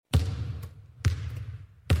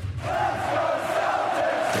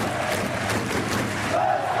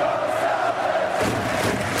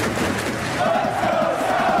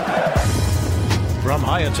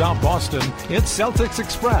High atop Boston, it's Celtics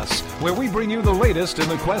Express, where we bring you the latest in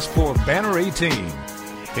the quest for Banner 18.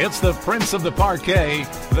 It's the Prince of the Parquet,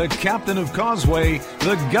 the Captain of Causeway,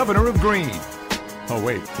 the Governor of Green. Oh,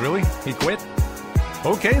 wait, really? He quit?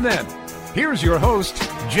 Okay, then. Here's your host,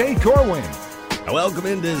 J Corwin. Welcome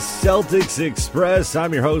into Celtics Express.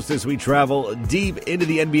 I'm your host as we travel deep into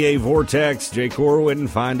the NBA vortex. J Corwin.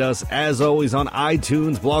 Find us, as always, on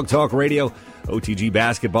iTunes, Blog Talk Radio,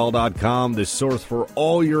 OTGBasketball.com, the source for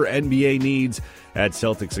all your NBA needs. At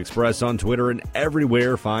Celtics Express on Twitter and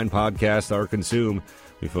everywhere fine podcasts are consumed.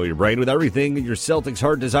 We fill your brain with everything your Celtics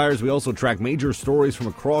heart desires. We also track major stories from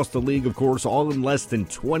across the league, of course, all in less than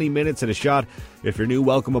 20 minutes and a shot. If you're new,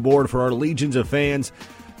 welcome aboard for our legions of fans.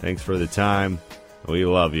 Thanks for the time. We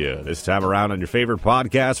love you. This time around on your favorite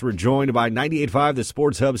podcast, we're joined by 98.5, the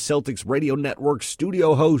Sports Hub Celtics Radio Network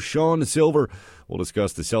studio host Sean Sylver. We'll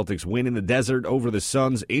discuss the Celtics win in the desert over the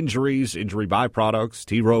Suns, injuries, injury byproducts,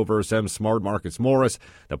 T-Rowe versus M. Smart, Marcus Morris,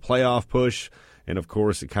 the playoff push, and, of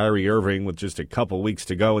course, Kyrie Irving with just a couple weeks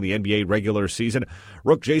to go in the NBA regular season.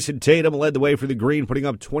 Rook Jason Tatum led the way for the Green, putting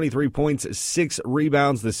up 23 points, 6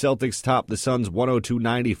 rebounds. The Celtics topped the Suns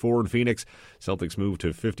 102-94 in Phoenix. Celtics moved to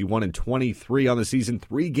 51-23 on the season,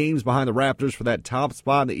 3 games behind the Raptors for that top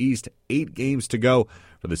spot in the East, 8 games to go.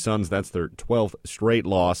 For the Suns, that's their 12th straight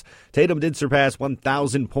loss. Tatum did surpass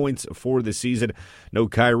 1,000 points for the season. No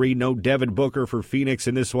Kyrie, no Devin Booker for Phoenix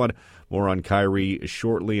in this one. More on Kyrie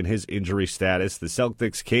shortly and his injury status. The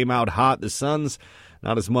Celtics came out hot. The Suns,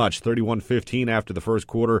 not as much. 31-15 after the first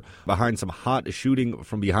quarter, behind some hot shooting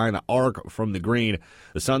from behind the arc from the Green.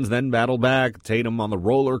 The Suns then battled back. Tatum on the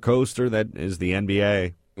roller coaster that is the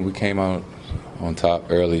NBA. We came out on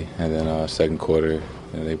top early, and then second quarter,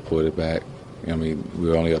 they pulled it back. I mean, we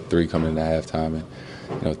were only up 3 coming into halftime,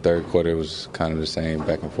 and third quarter was kind of the same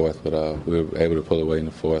back and forth, but we were able to pull away in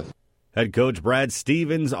the fourth. Head coach Brad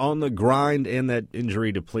Stevens on the grind in that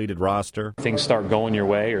injury-depleted roster. Things start going your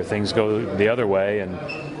way or things go the other way, and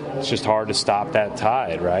it's just hard to stop that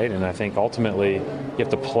tide, right? And I think ultimately you have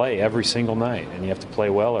to play every single night, and you have to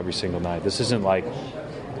play well every single night. This isn't like,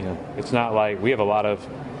 it's not like we have a lot of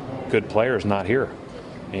good players not here.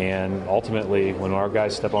 And ultimately, when our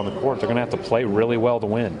guys step on the court, they're going to have to play really well to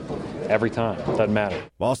win every time. It doesn't matter.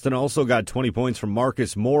 Boston also got 20 points from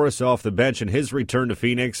Marcus Morris off the bench in his return to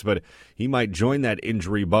Phoenix, but he might join that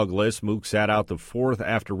injury bug list. Mook sat out the fourth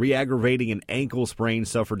after re-aggravating an ankle sprain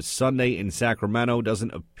suffered Sunday in Sacramento.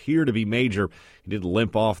 Doesn't appear to be major. He did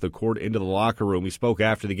limp off the court into the locker room. He spoke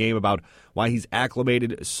after the game about why he's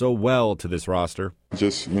acclimated so well to this roster.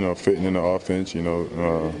 Just, fitting in the offense,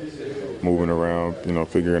 moving around,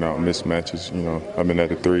 figuring out mismatches. I've been at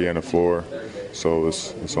the 3 and the 4, so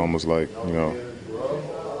it's almost like, I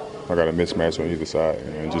got a mismatch on either side,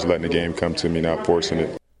 and just letting the game come to me, not forcing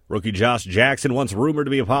it. Rookie Josh Jackson, once rumored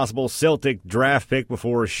to be a possible Celtic draft pick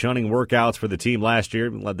before shunning workouts for the team last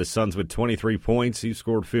year, led the Suns with 23 points. He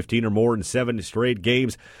scored 15 or more in 7 straight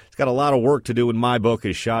games. He's got a lot of work to do in my book.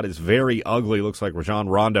 His shot is very ugly. Looks like Rajon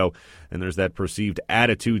Rondo, and there's that perceived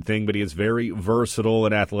attitude thing, but he is very versatile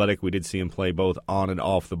and athletic. We did see him play both on and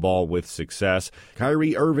off the ball with success.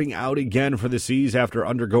 Kyrie Irving out again for the C's after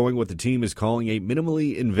undergoing what the team is calling a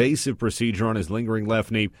minimally invasive procedure on his lingering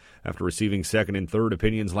left knee. After receiving second and third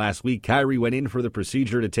opinions last week, Kyrie went in for the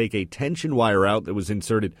procedure to take a tension wire out that was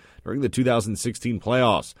inserted during the 2016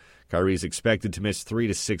 playoffs. Kyrie is expected to miss 3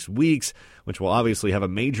 to 6 weeks, which will obviously have a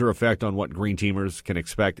major effect on what Green Teamers can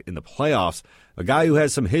expect in the playoffs. A guy who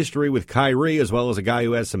has some history with Kyrie, as well as a guy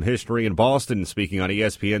who has some history in Boston, speaking on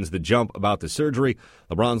ESPN's The Jump about the surgery,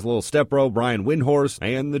 LeBron's little stepbro, Brian Windhorst,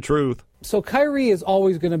 and the truth. So Kyrie is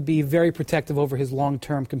always going to be very protective over his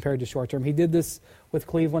long-term compared to short-term. He did this with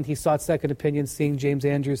Cleveland. He sought second opinions, seeing James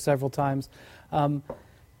Andrews several times.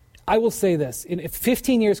 I will say this. If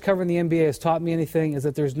 15 years covering the NBA has taught me anything, is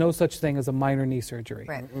that there's no such thing as a minor knee surgery.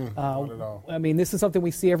 Right. Not at all. I mean, this is something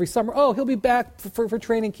we see every summer. Oh, he'll be back for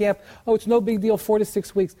training camp. Oh, it's no big deal, 4 to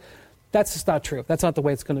 6 weeks. That's just not true. That's not the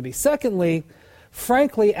way it's going to be. Secondly,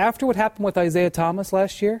 frankly, after what happened with Isaiah Thomas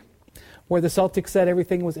last year, where the Celtics said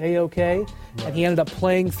everything was A-OK, and he ended up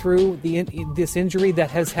playing through this injury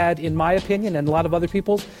that has had, in my opinion, and a lot of other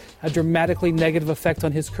people's, a dramatically negative effect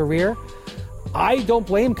on his career. I don't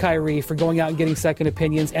blame Kyrie for going out and getting second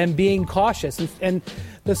opinions and being cautious. And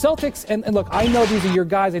The Celtics, and look, I know these are your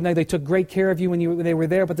guys. I know they took great care of you when they were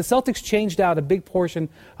there, but the Celtics changed out a big portion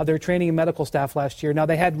of their training and medical staff last year. Now,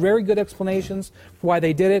 they had very good explanations for why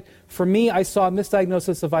they did it. For me, I saw a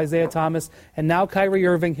misdiagnosis of Isaiah Thomas, and now Kyrie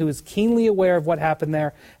Irving, who is keenly aware of what happened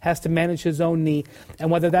there, has to manage his own knee.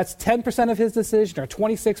 And whether that's 10% of his decision or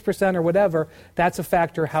 26% or whatever, that's a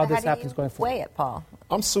factor how this happens going forward. Weigh it, Paul.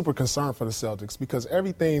 I'm super concerned for the Celtics because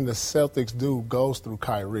everything the Celtics do goes through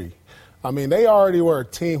Kyrie. I mean, they already were a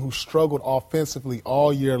team who struggled offensively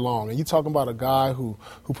all year long. And you're talking about a guy who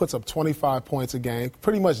puts up 25 points a game,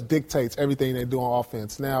 pretty much dictates everything they do on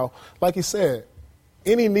offense. Now, like you said,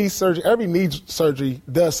 every knee surgery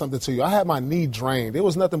does something to you. I had my knee drained. It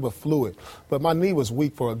was nothing but fluid, but my knee was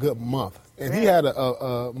weak for a good month. And he had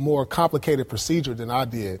a more complicated procedure than I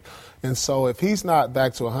did. And so if he's not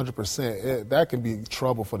back to 100%, that can be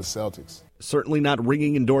trouble for the Celtics. Certainly not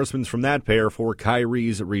ringing endorsements from that pair for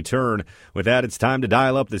Kyrie's return. With that, it's time to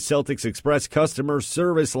dial up the Celtics Express customer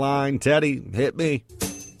service line. Teddy, hit me.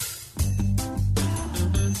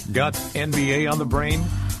 Got NBA on the brain?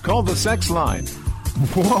 Call the sex line.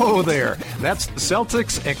 Whoa there. That's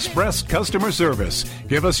Celtics Express customer service.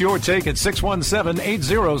 Give us your take at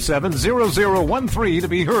 617-807-0013 to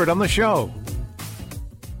be heard on the show.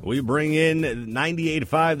 We bring in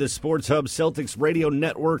 98.5, the Sports Hub Celtics Radio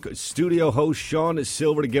Network studio host Sean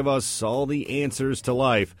Sylver to give us all the answers to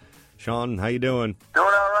life. Sean, how you doing? Doing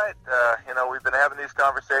all right. We've been having these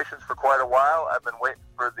conversations for quite a while. I've been waiting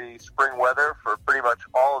for the spring weather for pretty much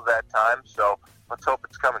all of that time, so let's hope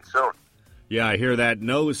it's coming soon. Yeah, I hear that.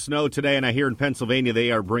 No snow today, and I hear in Pennsylvania they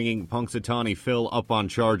are bringing Punxsutawney Phil up on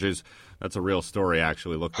charges. That's a real story,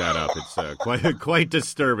 actually. Look that up. It's quite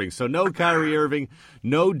disturbing. So no Kyrie Irving,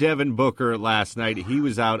 no Devin Booker last night. He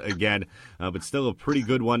was out again, but still a pretty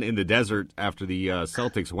good one in the desert after the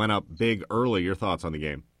Celtics went up big early. Your thoughts on the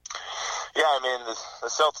game? Yeah, I mean, the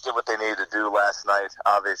Celtics did what they needed to do last night.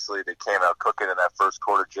 Obviously, they came out cooking in that first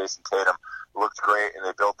quarter. Jason Tatum looked great, and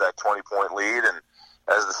they built that 20-point lead, and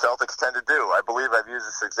as the Celtics tend to do. I believe I've used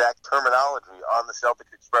this exact terminology on the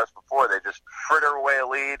Celtics Express before. They just fritter away a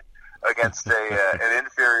lead against an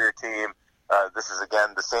inferior team. This is,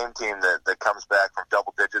 again, the same team that comes back from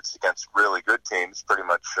double digits against really good teams pretty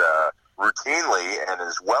much routinely and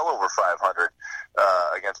is well over 500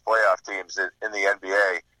 against playoff teams in the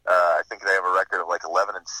NBA. I think they have a record of like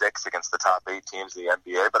 11-6 against the top 8 teams in the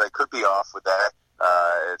NBA, but I could be off with that.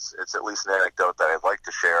 It's at least an anecdote that I'd like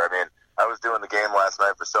to share. I mean, I was doing the game last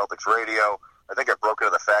night for Celtics Radio. I think I broke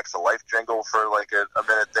into the Facts of Life jingle for like a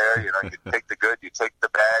minute there. You take the good, you take the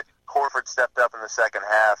bad. Horford stepped up in the second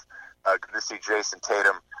half. Good to see Jason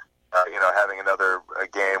Tatum, having another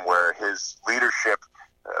game where his leadership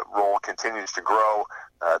role continues to grow.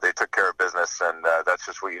 They took care of business, and that's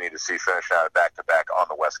just what you need to see finishing out back-to-back on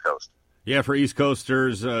the West Coast. Yeah, for East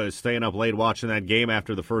Coasters, staying up late watching that game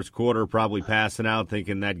after the first quarter, probably passing out,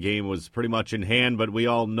 thinking that game was pretty much in hand, but we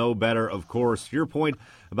all know better, of course. Your point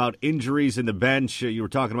about injuries in the bench, you were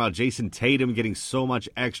talking about Jason Tatum getting so much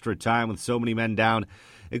extra time with so many men down.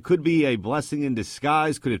 It could be a blessing in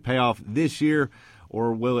disguise. Could it pay off this year,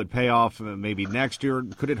 or will it pay off maybe next year?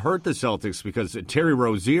 Could it hurt the Celtics? Because Terry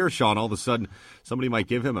Rozier, Sean, all of a sudden somebody might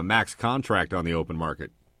give him a max contract on the open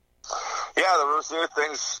market. Yeah, the Rozier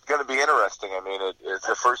thing's going to be interesting. I mean, it's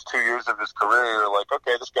the first 2 years of his career. You're like,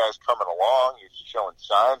 okay, this guy's coming along. He's showing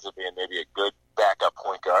signs of being maybe a good backup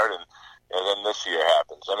point guard, and then this year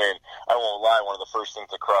happens. I mean, I won't lie. One of the first things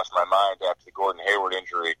that crossed my mind after the Gordon Hayward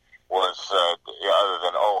injury was, other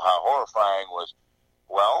than, how horrifying, was,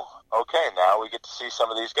 well, okay, now we get to see some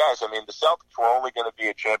of these guys. I mean, the Celtics were only going to be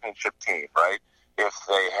a championship team, right, if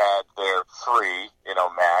they had their 3,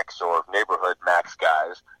 max or neighborhood max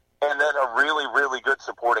guys, and then a really, really good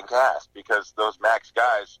supporting cast, because those max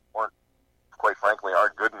guys aren't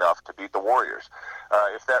good enough to beat the Warriors.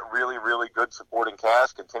 If that really, really good supporting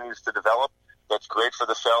cast continues to develop, that's great for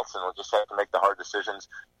the Celtics, and we'll just have to make the hard decisions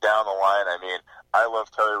down the line. I mean, I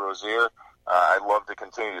love Terry Rozier. I'd love to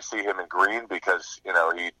continue to see him in green because, he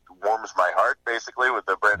warms my heart, basically, with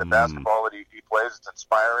the brand of basketball that he plays. It's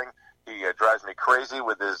inspiring. He drives me crazy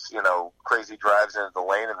with his, crazy drives into the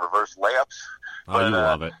lane and reverse layups. But, you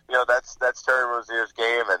love it. That's Terry Rozier's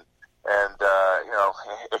game, and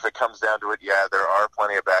if it comes down to it, yeah, there are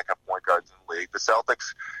plenty of backup point guards in the league. The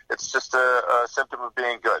Celtics, it's just a symptom of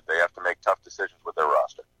being good. They have to make tough decisions with their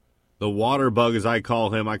roster. The water bug, as I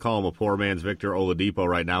call him a poor man's Victor Oladipo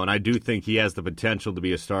right now, and I do think he has the potential to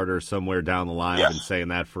be a starter somewhere down the line. Yes. I've been saying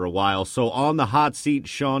that for a while. So on the hot seat,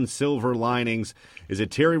 Sean Sylver linings, is it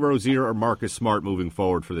Terry Rozier or Marcus Smart moving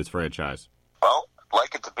forward for this franchise? Well,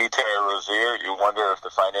 like it to be Terry Rozier. You wonder if the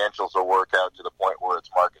financials will work out to the point where it's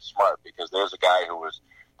Marcus Smart, because there's a guy who was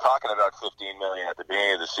talking about $15 million at the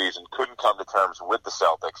beginning of the season, couldn't come to terms with the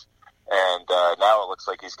Celtics, and now it looks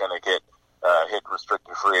like he's going to get hit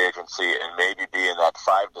restricted free agency and maybe be in that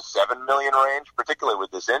 $5 to $7 million range, particularly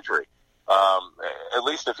with this injury. At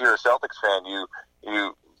least if you're a Celtics fan, you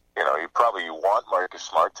probably want Marcus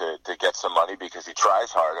Smart to get some money because he tries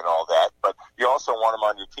hard and all that, but you also want him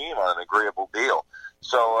on your team on an agreeable deal.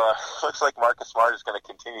 So looks like Marcus Smart is going to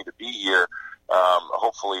continue to be here.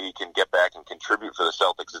 Hopefully he can get back and contribute for the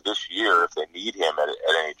Celtics this year if they need him at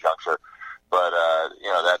any juncture. But,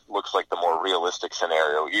 that looks like the more realistic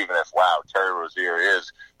scenario, even if, Terry Rozier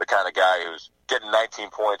is the kind of guy who's getting 19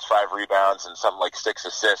 points, 5 rebounds, and something like 6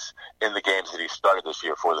 assists in the games that he started this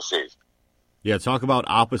year for the season. Yeah, talk about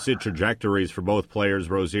opposite trajectories for both players,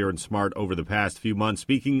 Rozier and Smart, over the past few months.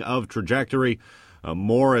 Speaking of trajectory,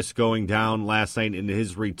 Morris going down last night in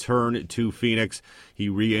his return to Phoenix. He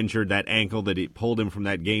re-injured that ankle that pulled him from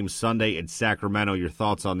that game Sunday at Sacramento. Your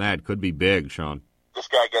thoughts on that? Could be big, Sean. This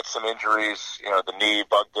guy gets some injuries. The knee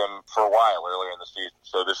bugged him for a while earlier in the season.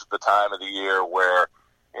 So this is the time of the year where,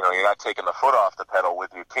 you're not taking the foot off the pedal with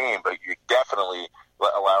your team, but you're definitely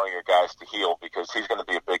allowing your guys to heal because he's going to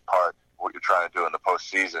be a big part of what you're trying to do in the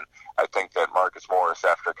postseason. I think that Marcus Morris,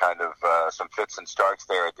 after kind of some fits and starts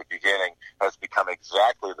there at the beginning, has become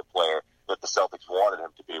exactly the player that the Celtics wanted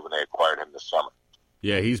him to be when they acquired him this summer.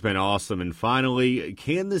 Yeah, he's been awesome. And finally,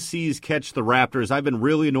 can the C's catch the Raptors? I've been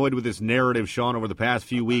really annoyed with this narrative, Sean, over the past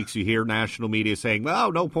few weeks. You hear national media saying,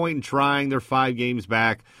 no point in trying. They're 5 games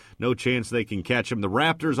back. No chance they can catch them. The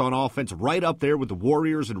Raptors on offense right up there with the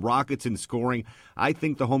Warriors and Rockets in scoring. I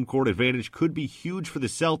think the home court advantage could be huge for the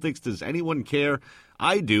Celtics. Does anyone care?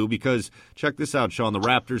 I do, because check this out, Sean. The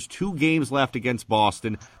Raptors, 2 games left against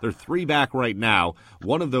Boston. They're 3 back right now.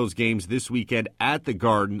 One of those games this weekend at the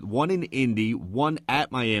Garden, 1 in Indy, 1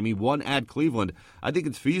 at Miami, 1 at Cleveland. I think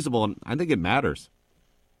it's feasible, and I think it matters.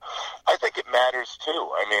 I think it matters, too.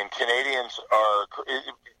 I mean, Canadians are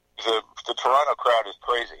 – the Toronto crowd is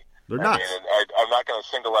crazy. They're nuts. I'm not going to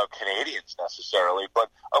single out Canadians necessarily, but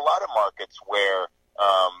a lot of markets where –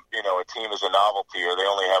 a team is a novelty or they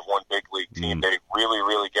only have one big league team, they really,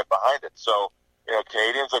 really get behind it. So,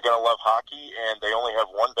 Canadians are going to love hockey, and they only have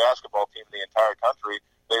one basketball team in the entire country.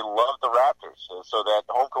 They love the Raptors. So that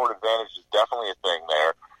home court advantage is definitely a thing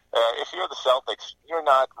there. If you're the Celtics, you're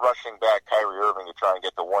not rushing back Kyrie Irving to try and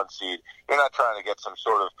get the 1 seed. You're not trying to get some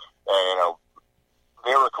sort of,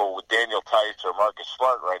 miracle with Daniel Tice or Marcus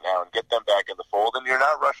Smart right now and get them back in the fold, and you're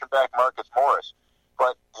not rushing back Marcus Morris.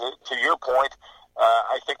 But to your point,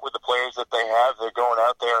 I think with the players that they have, they're going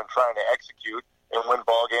out there and trying to execute and win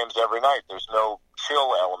ball games every night. There's no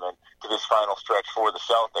chill element to this final stretch for the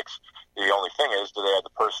Celtics. The only thing is, do they have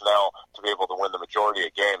the personnel to be able to win the majority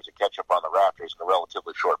of games and catch up on the Raptors in a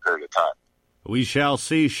relatively short period of time? We shall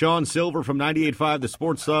see. Sean Sylver from 98.5, the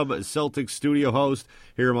Sports Hub Celtics studio host.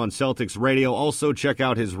 Hear him on Celtics Radio. Also, check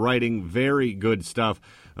out his writing. Very good stuff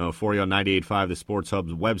for you on 98.5, the Sports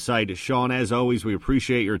Hub's website. Sean, as always, we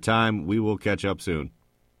appreciate your time. We will catch up soon.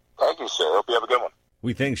 Thank you, sir. Hope you have a good one.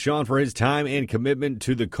 We thank Sean for his time and commitment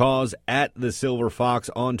to the cause at the Silver Fox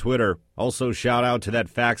on Twitter. Also, shout out to that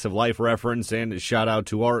Facts of Life reference, and shout out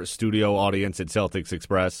to our studio audience at Celtics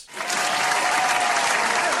Express.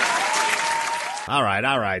 All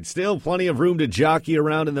right. Still plenty of room to jockey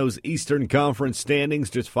around in those Eastern Conference standings.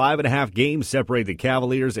 Just 5.5 games separate the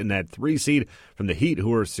Cavaliers in that 3 seed from the Heat,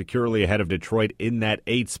 who are securely ahead of Detroit in that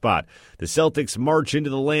 8th spot. The Celtics march into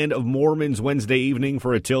the land of Mormons Wednesday evening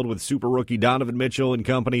for a tilt with super rookie Donovan Mitchell and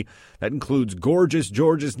company. That includes gorgeous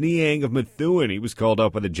Georges Niang of Methuen. He was called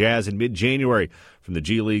up by the Jazz in mid-January from the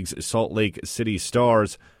G League's Salt Lake City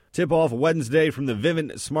Stars. Tip-off Wednesday from the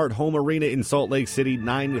Vivint Smart Home Arena in Salt Lake City,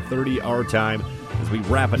 9:30 our time. As we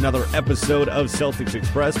wrap another episode of Celtics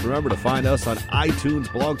Express, remember to find us on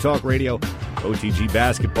iTunes, Blog Talk Radio, OTG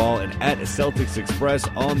Basketball, and at Celtics Express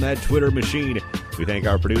on that Twitter machine. We thank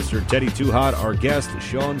our producer, Teddy Too Hot, our guest,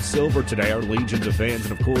 Sean Sylver today, our legions of fans,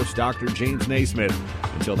 and of course, Dr. James Naismith.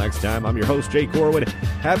 Until next time, I'm your host, J Corwin.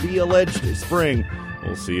 Happy alleged spring.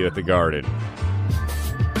 We'll see you at the Garden.